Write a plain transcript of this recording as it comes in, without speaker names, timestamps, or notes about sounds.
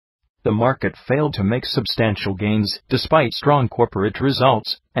the market failed to make substantial gains despite strong corporate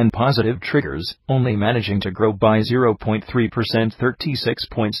results and positive triggers, only managing to grow by 0.3%, 36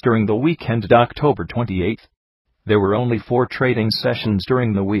 points during the week ended October 28. There were only 4 trading sessions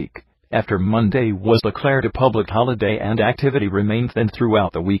during the week, after Monday was declared a public holiday, and activity remained thin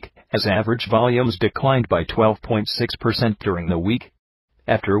throughout the week, as average volumes declined by 12.6% during the week.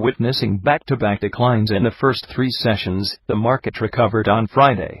 After witnessing back-to-back declines in the first 3 sessions, the market recovered on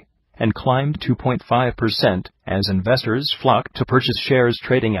Friday and climbed 2.5% as investors flocked to purchase shares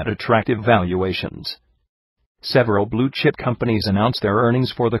trading at attractive valuations. Several blue-chip companies announced their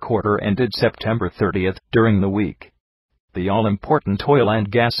earnings for the quarter ended September 30 during the week. The all-important oil and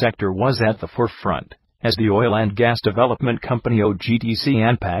gas sector was at the forefront, as the oil and gas development company OGDC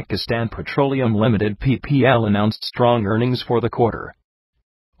and Pakistan Petroleum Limited announced strong earnings for the quarter.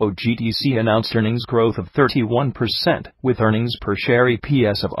 OGDC announced earnings growth of 31%, with earnings per share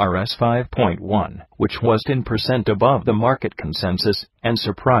EPS of Rs7.52, which was 10% above the market consensus and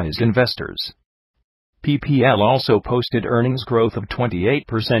surprised investors. PPL also posted earnings growth of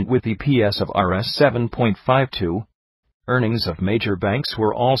 28% with EPS of Rs7.52. Earnings of major banks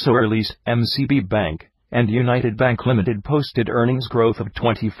were also released. MCB Bank and United Bank Limited posted earnings growth of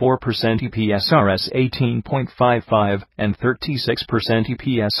 24%, EPS Rs18.55, and 36%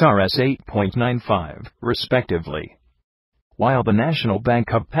 EPS Rs8.95, respectively. While the National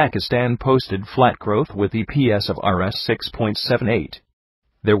Bank of Pakistan posted flat growth with EPS of Rs6.78.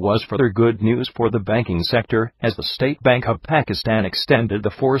 There was further good news for the banking sector, as the State Bank of Pakistan extended the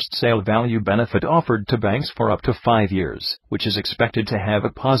forced sale value benefit offered to banks for up to 5 years, which is expected to have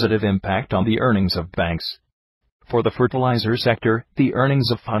a positive impact on the earnings of banks. For the fertilizer sector, the earnings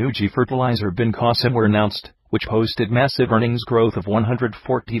of Fuji Fertilizer Bin Qasim were announced, which posted massive earnings growth of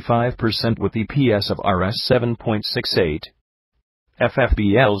 145% with EPS of Rs7.68.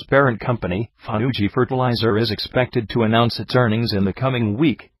 FFBL's parent company, Fuji Fertilizer, is expected to announce its earnings in the coming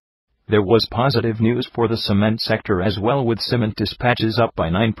week. There was positive news for the cement sector as well, with cement dispatches up by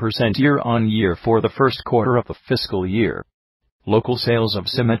 9% year-on-year for the first quarter of the fiscal year. Local sales of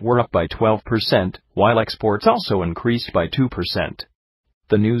cement were up by 12%, while exports also increased by 2%.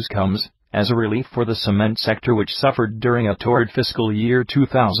 The news comes as a relief for the cement sector, which suffered during a torrid fiscal year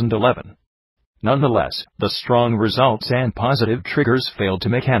 2011. Nonetheless, the strong results and positive triggers failed to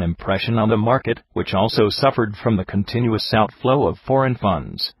make an impression on the market, which also suffered from the continuous outflow of foreign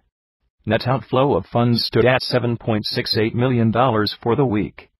funds. Net outflow of funds stood at $7.68 million for the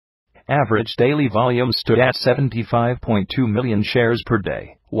week. Average daily volume stood at 75.2 million shares per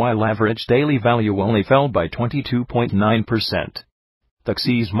day, while average daily value only fell by 22.9%. The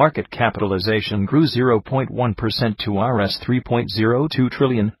XE's market capitalization grew 0.1% to Rs 3.02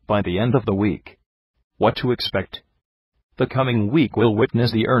 trillion by the end of the week. What to expect? The coming week will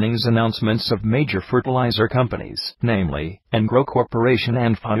witness the earnings announcements of major fertilizer companies, namely Engro Corporation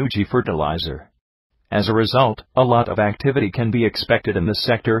and Fuji Fertilizer. As a result, a lot of activity can be expected in this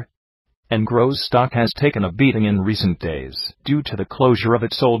sector. Engro's stock has taken a beating in recent days due to the closure of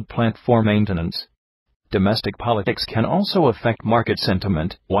its old plant for maintenance. Domestic politics can also affect market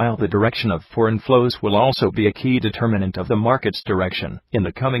sentiment, while the direction of foreign flows will also be a key determinant of the market's direction in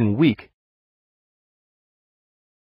the coming week.